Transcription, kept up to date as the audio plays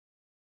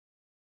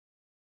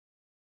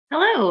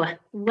Hello,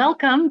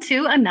 welcome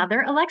to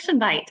another Election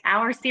Bite,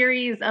 our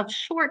series of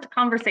short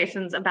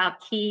conversations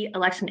about key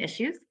election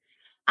issues.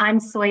 I'm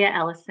Soya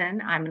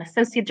Ellison. I'm an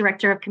Associate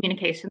Director of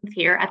Communications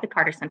here at the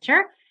Carter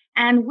Center.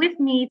 And with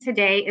me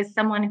today is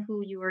someone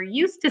who you are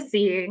used to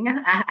seeing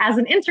as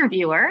an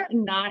interviewer,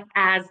 not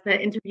as the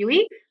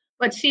interviewee,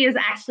 but she is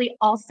actually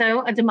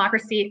also a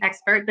democracy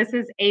expert. This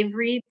is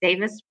Avery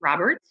Davis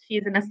Roberts.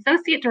 She's an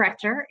Associate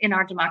Director in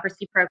our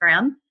democracy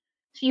program.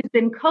 She's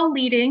been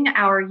co-leading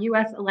our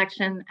US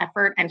election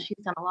effort, and she's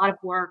done a lot of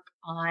work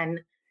on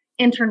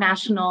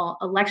international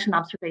election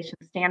observation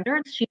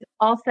standards. She's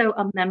also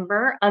a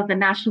member of the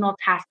National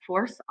Task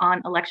Force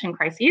on Election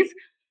Crises.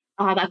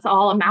 That's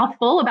all a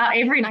mouthful about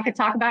Avery, and I could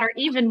talk about her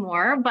even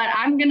more, but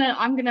I'm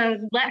gonna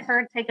let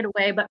her take it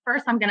away. But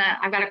first, I've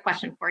got a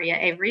question for you,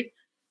 Avery.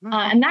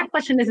 And that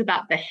question is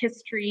about the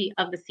history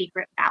of the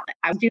secret ballot.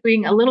 I was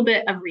doing a little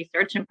bit of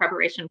research in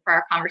preparation for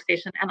our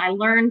conversation, and I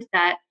learned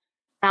that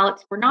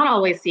ballots were not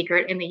always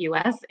secret in the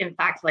US. In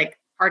fact, like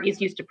parties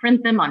used to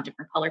print them on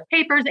different colored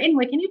papers.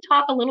 Anyway, can you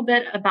talk a little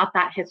bit about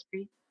that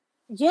history?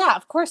 Yeah,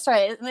 of course,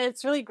 right. And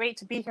it's really great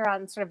to be here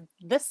on sort of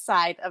this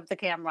side of the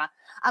camera.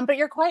 But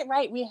you're quite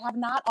right. We have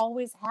not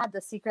always had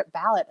the secret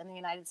ballot in the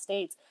United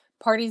States.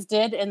 Parties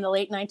did in the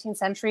late 19th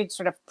century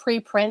sort of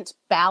pre-print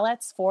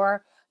ballots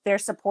for their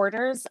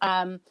supporters.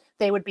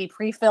 They would be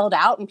pre-filled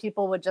out and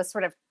people would just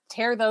sort of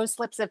tear those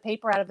slips of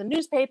paper out of the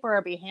newspaper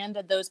or be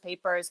handed those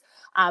papers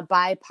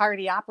by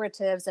party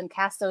operatives and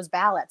cast those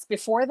ballots.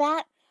 Before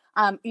that,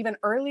 even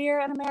earlier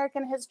in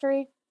American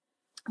history,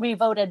 we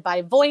voted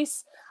by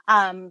voice.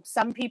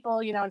 Some people,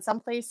 in some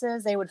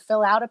places they would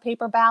fill out a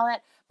paper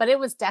ballot, but it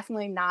was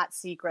definitely not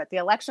secret. The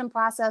election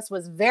process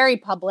was very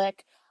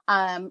public.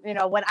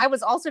 When I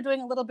was also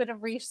doing a little bit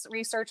of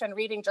research and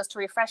reading just to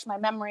refresh my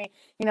memory,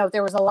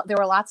 there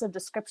were lots of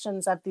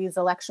descriptions of these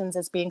elections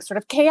as being sort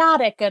of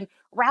chaotic and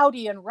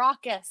rowdy and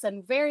raucous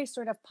and very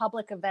sort of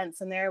public events.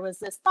 And there was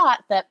this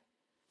thought that,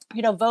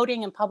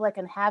 voting in public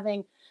and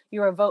having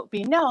your vote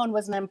be known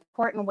was an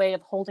important way of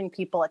holding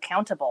people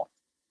accountable.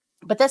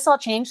 But this all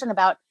changed in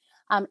about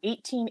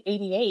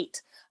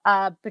 1888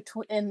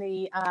 in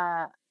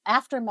the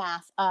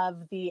aftermath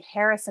of the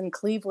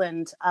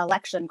Harrison-Cleveland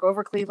election.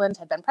 Grover Cleveland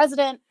had been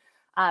president.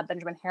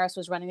 Benjamin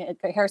Harrison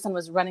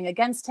was running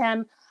against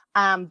him,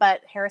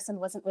 but Harrison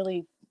wasn't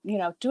really,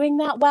 doing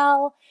that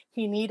well.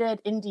 He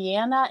needed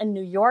Indiana and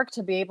New York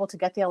to be able to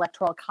get the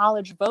Electoral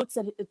College votes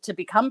to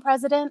become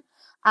president.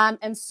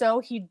 And so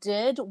he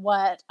did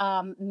what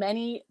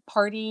many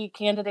party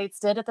candidates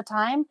did at the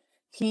time.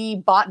 He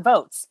bought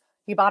votes.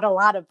 He bought a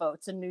lot of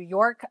votes. In New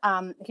York,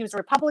 he was a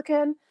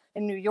Republican.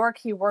 In New York,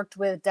 he worked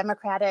with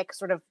Democratic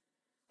sort of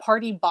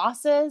party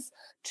bosses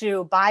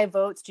to buy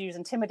votes, to use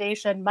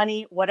intimidation,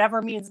 money,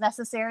 whatever means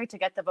necessary to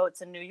get the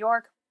votes in New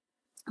York.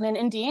 And in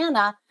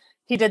Indiana,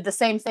 he did the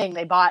same thing.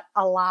 They bought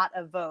a lot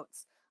of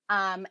votes.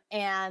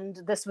 And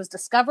this was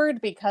discovered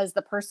because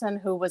the person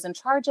who was in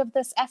charge of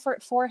this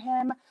effort for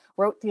him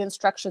wrote the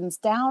instructions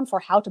down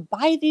for how to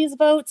buy these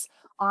votes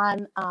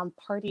on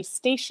party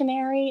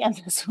stationery. And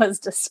this was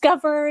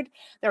discovered.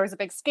 There was a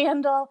big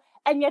scandal,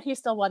 and yet he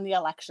still won the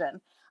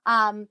election.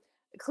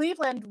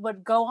 Cleveland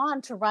would go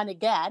on to run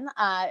again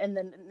in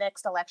the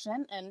next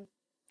election.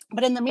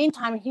 But in the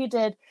meantime, he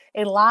did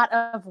a lot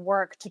of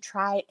work to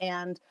try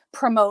and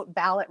promote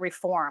ballot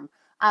reform.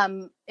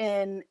 In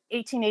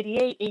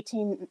 1888,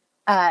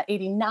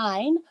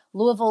 1889,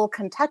 Louisville,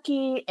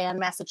 Kentucky, and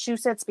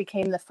Massachusetts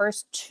became the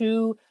first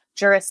two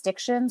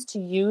jurisdictions to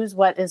use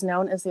what is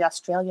known as the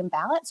Australian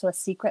ballot, so a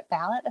secret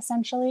ballot,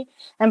 essentially.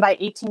 And by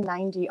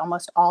 1890,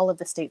 almost all of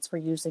the states were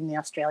using the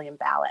Australian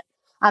ballot.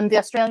 The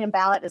Australian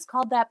ballot is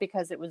called that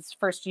because it was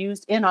first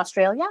used in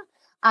Australia,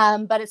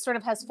 but it sort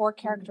of has four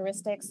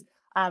characteristics.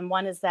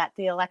 One is that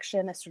the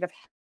election is sort of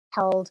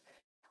held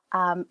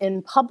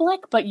in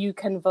public, but you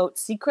can vote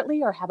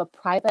secretly or have a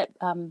private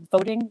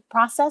voting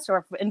process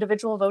or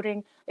individual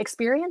voting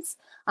experience.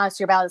 So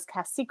your ballot is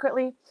cast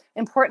secretly.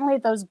 Importantly,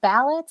 those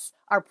ballots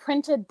are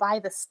printed by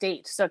the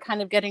state. So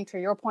kind of getting to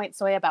your point,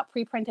 Soya, about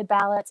pre-printed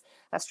ballots,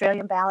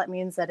 Australian ballot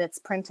means that it's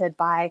printed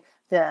by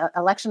the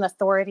election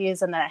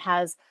authorities and that it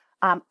has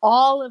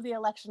all of the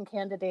election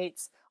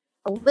candidates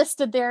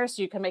listed there,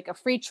 so you can make a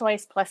free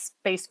choice plus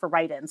space for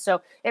write-in.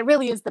 So it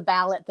really is the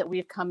ballot that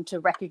we've come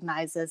to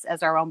recognize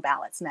as our own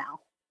ballots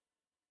now.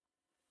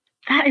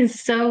 That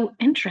is so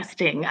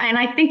interesting. And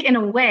I think in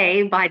a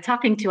way, by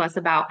talking to us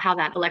about how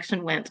that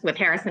election went with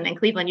Harrison and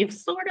Cleveland, you've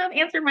sort of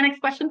answered my next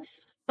question.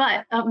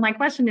 But my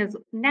question is,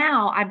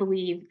 now I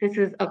believe this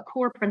is a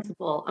core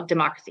principle of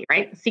democracy,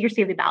 right? The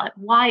secrecy of the ballot.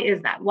 Why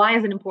is that? Why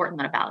is it important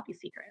that a ballot be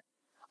secret?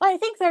 Well, I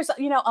think there's,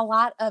 a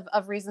lot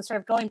of reasons, sort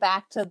of going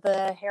back to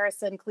the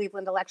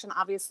Harrison-Cleveland election.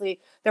 Obviously,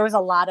 there was a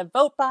lot of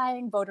vote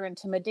buying, voter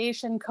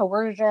intimidation,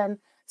 coercion.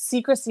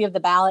 Secrecy of the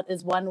ballot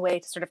is one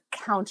way to sort of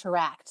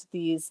counteract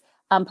these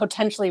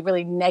potentially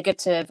really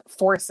negative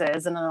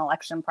forces in an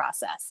election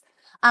process.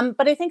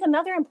 But I think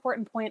another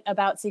important point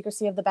about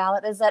secrecy of the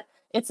ballot is that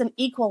it's an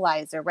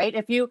equalizer, right?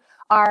 If you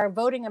are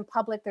voting in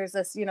public, there's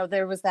this,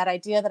 there was that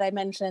idea that I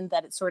mentioned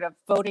that it's sort of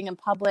voting in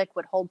public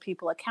would hold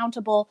people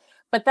accountable.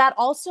 But that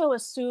also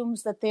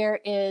assumes that there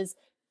is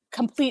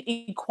complete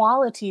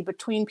equality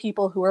between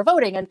people who are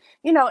voting. And,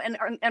 in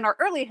our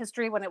early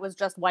history, when it was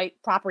just white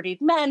propertied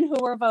men who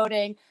were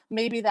voting,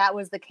 maybe that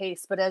was the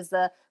case. But as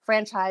the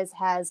franchise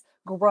has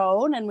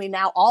grown and we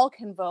now all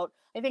can vote,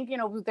 I think,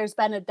 there's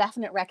been a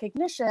definite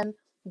recognition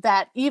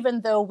that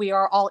even though we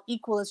are all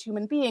equal as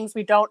human beings,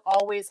 we don't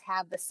always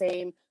have the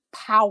same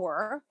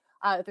power.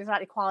 There's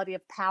not equality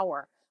of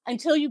power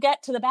until you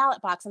get to the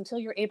ballot box, until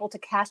you're able to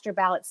cast your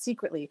ballot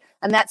secretly.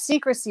 And that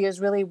secrecy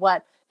is really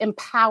what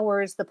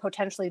empowers the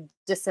potentially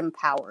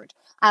disempowered.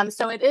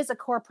 So it is a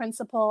core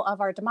principle of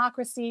our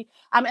democracy.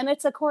 And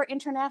it's a core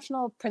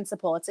international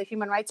principle. It's a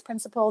human rights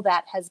principle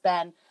that has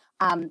been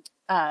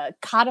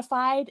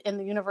codified in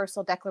the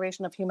Universal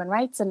Declaration of Human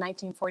Rights in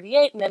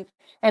 1948 and then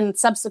and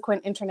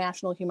subsequent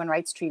international human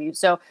rights treaties.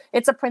 So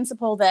it's a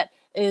principle that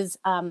is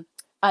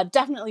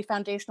definitely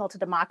foundational to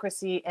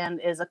democracy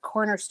and is a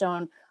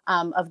cornerstone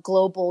of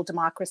global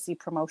democracy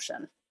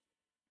promotion.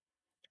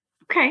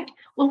 Okay,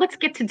 well, let's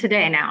get to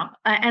today now.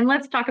 And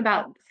let's talk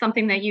about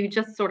something that you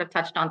just sort of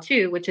touched on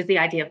too, which is the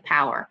idea of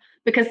power.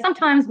 Because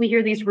sometimes we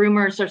hear these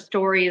rumors or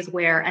stories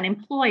where an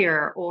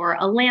employer or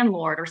a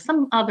landlord or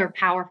some other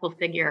powerful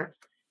figure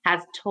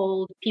has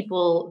told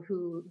people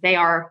who they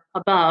are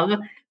above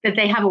that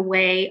they have a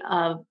way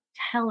of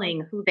telling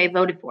who they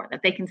voted for,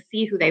 that they can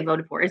see who they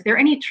voted for. Is there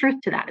any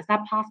truth to that? Is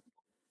that possible?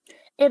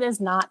 It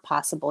is not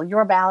possible.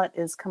 Your ballot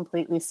is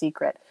completely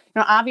secret.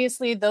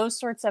 Obviously, those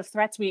sorts of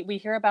threats, we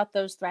hear about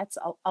those threats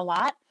a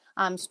lot.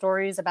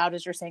 Stories about,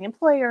 as you're saying,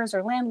 employers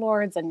or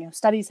landlords, and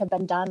studies have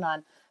been done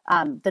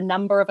on the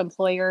number of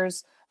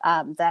employers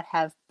that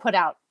have put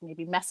out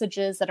maybe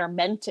messages that are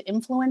meant to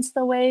influence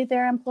the way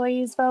their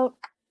employees vote.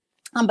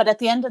 But at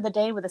the end of the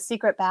day, with a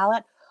secret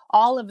ballot,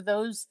 all of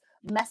those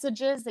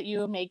messages that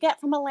you may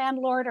get from a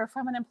landlord or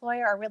from an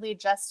employer are really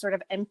just sort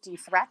of empty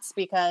threats,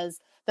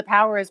 because the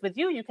power is with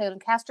you. You can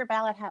cast your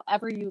ballot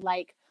however you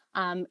like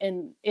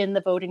in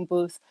the voting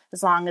booth,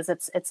 as long as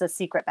it's a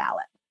secret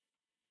ballot.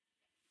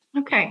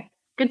 Okay,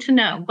 good to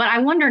know. But I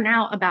wonder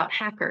now about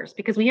hackers,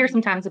 because we hear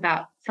sometimes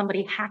about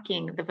somebody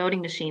hacking the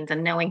voting machines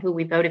and knowing who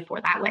we voted for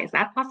that way. Is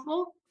that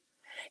possible?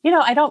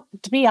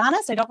 To be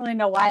honest, I don't really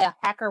know why a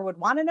hacker would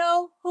want to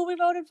know who we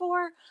voted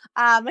for.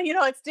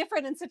 It's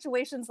different in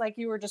situations like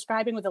you were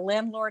describing with a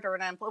landlord or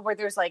an employee where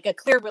there's like a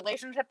clear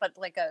relationship, but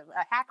like a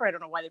hacker, I don't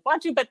know why they'd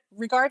want to, but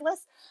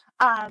regardless,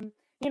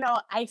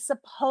 I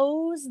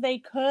suppose they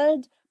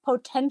could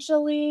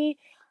potentially,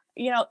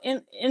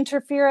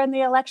 interfere in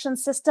the election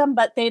system,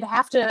 but they'd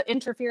have to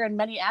interfere in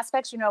many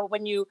aspects.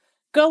 When you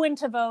go in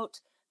to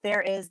vote,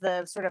 there is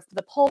the sort of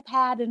the poll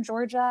pad in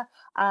Georgia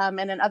and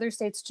in other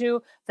states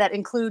too, that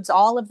includes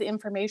all of the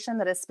information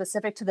that is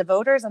specific to the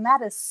voters. And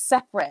that is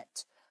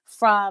separate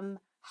from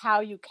how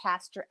you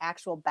cast your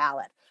actual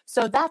ballot.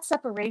 So that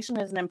separation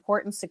is an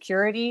important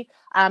security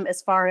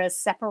as far as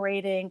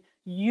separating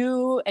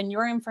you and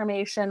your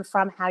information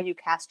from how you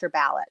cast your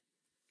ballot.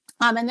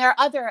 And there are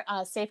other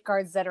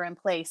safeguards that are in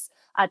place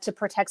to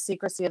protect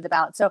secrecy of the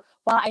ballot. So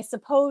while I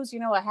suppose,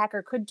 a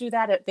hacker could do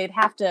that, they'd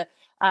have to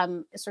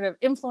sort of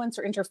influence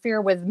or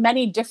interfere with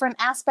many different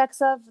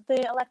aspects of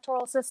the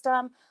electoral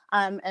system.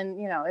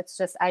 It's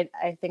just, I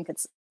think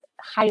it's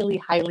highly,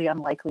 highly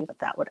unlikely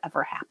that would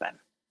ever happen.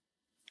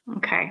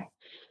 Okay.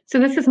 So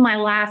this is my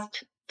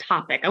last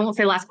topic. I won't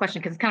say last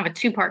question because it's kind of a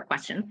two-part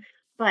question,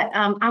 but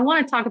I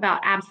want to talk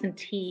about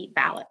absentee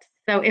ballots.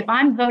 So if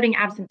I'm voting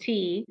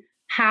absentee,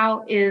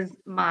 how is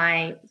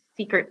my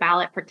secret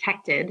ballot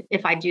protected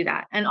if I do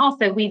that? And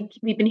also, we've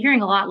been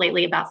hearing a lot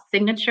lately about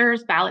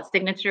signatures, ballot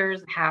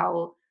signatures,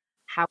 how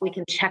we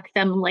can check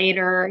them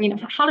later.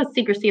 How does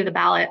secrecy of the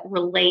ballot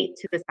relate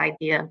to this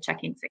idea of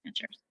checking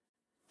signatures?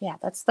 Yeah,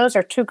 those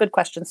are two good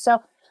questions.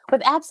 So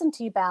with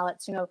absentee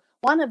ballots,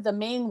 one of the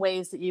main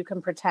ways that you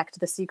can protect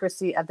the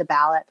secrecy of the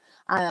ballot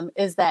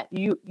is that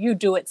you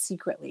do it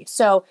secretly.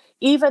 So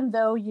even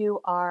though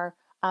you are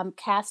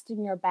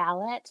casting your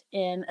ballot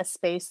in a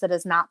space that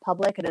is not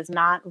public, it is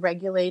not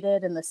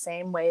regulated in the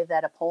same way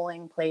that a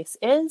polling place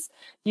is,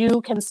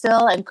 you can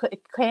still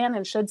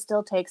and should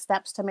still take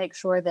steps to make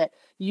sure that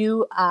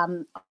you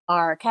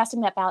are casting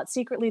that ballot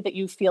secretly, that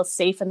you feel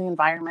safe in the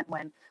environment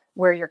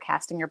where you're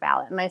casting your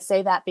ballot. And I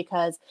say that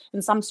because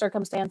in some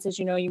circumstances,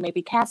 you may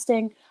be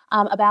casting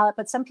a ballot,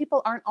 but some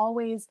people aren't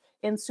always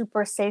in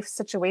super safe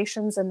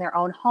situations in their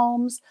own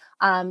homes.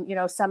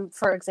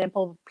 For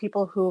example,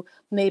 people who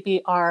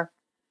maybe are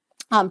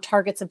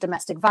targets of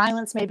domestic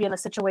violence, maybe in a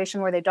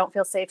situation where they don't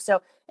feel safe.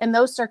 So in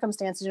those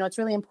circumstances, it's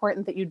really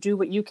important that you do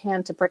what you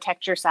can to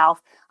protect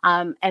yourself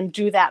and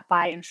do that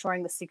by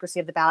ensuring the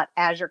secrecy of the ballot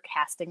as you're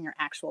casting your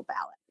actual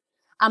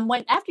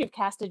ballot. After you've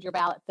casted your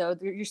ballot, though,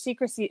 your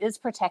secrecy is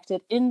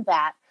protected in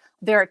that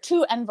there are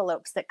two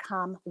envelopes that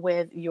come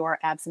with your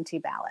absentee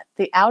ballot.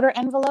 The outer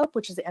envelope,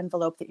 which is the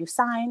envelope that you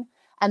sign,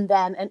 and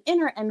then an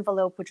inner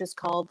envelope, which is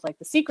called like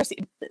the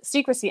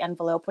secrecy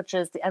envelope, which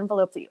is the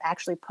envelope that you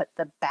actually put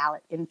the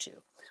ballot into.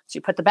 So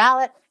you put the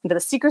ballot into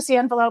the secrecy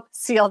envelope,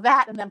 seal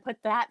that, and then put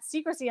that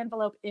secrecy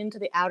envelope into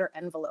the outer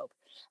envelope.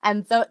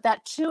 And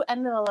that two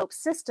envelope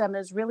system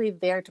is really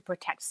there to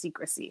protect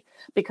secrecy,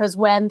 because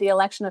when the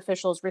election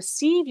officials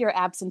receive your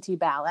absentee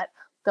ballot,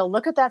 they'll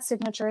look at that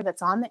signature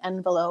that's on the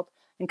envelope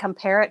and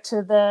compare it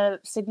to the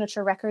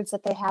signature records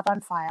that they have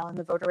on file in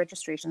the voter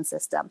registration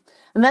system.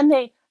 And then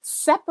they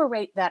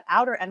separate that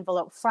outer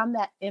envelope from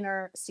that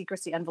inner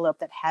secrecy envelope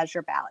that has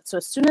your ballot. So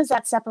as soon as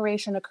that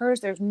separation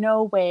occurs, there's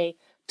no way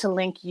to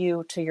link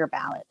you to your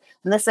ballot.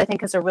 And this, I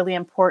think, is a really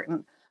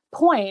important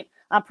point,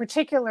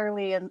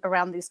 particularly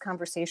around these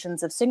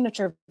conversations of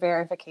signature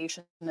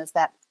verification, is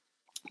that,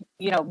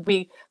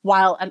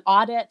 while an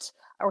audit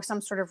or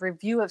some sort of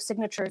review of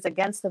signatures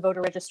against the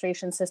voter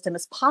registration system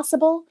is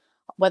possible,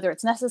 whether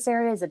it's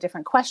necessary is a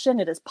different question.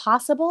 It is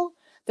possible.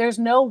 There's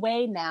no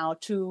way now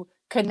to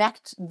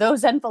connect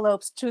those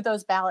envelopes to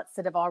those ballots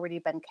that have already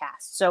been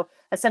cast. So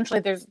essentially,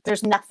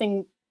 there's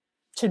nothing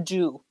to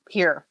do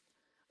here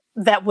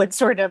that would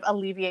sort of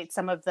alleviate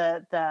some of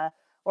the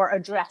or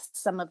address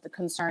some of the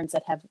concerns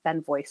that have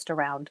been voiced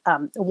around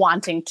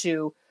wanting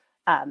to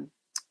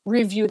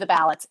review the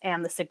ballots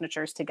and the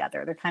signatures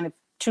together. They're kind of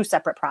two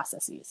separate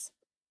processes.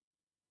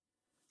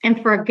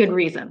 And for a good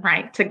reason,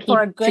 right? To keep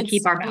our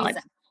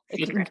ballots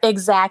secret.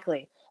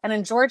 Exactly. And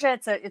in Georgia,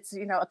 it's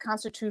a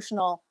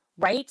constitutional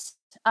right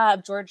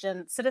of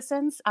Georgian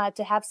citizens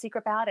to have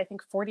secret ballot. I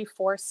think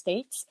 44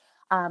 states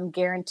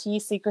guarantee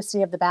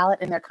secrecy of the ballot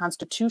in their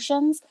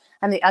constitutions,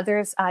 and the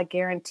others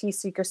guarantee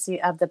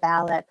secrecy of the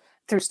ballot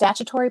through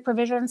statutory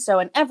provisions. So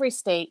in every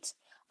state,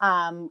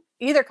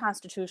 either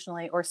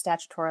constitutionally or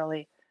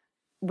statutorily,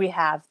 we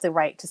have the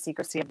right to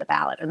secrecy of the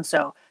ballot. And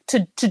so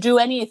to do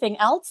anything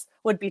else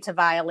would be to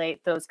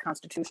violate those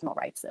constitutional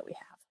rights that we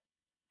have.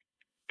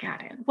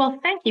 Got it. Well,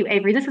 thank you,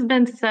 Avery. This has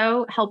been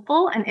so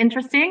helpful and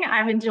interesting.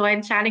 I've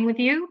enjoyed chatting with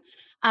you.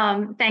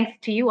 Thanks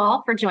to you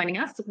all for joining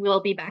us. We'll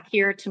be back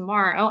here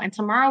tomorrow. And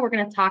tomorrow we're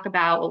going to talk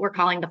about what we're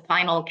calling the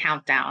final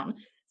countdown.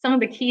 Some of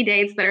the key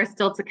dates that are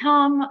still to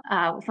come,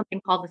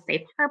 something called the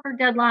safe harbor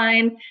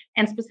deadline,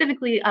 and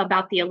specifically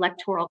about the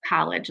Electoral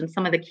College and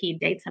some of the key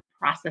dates and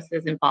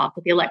processes involved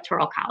with the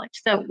Electoral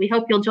College. So we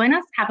hope you'll join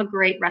us. Have a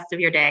great rest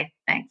of your day.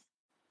 Thanks.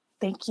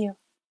 Thank you.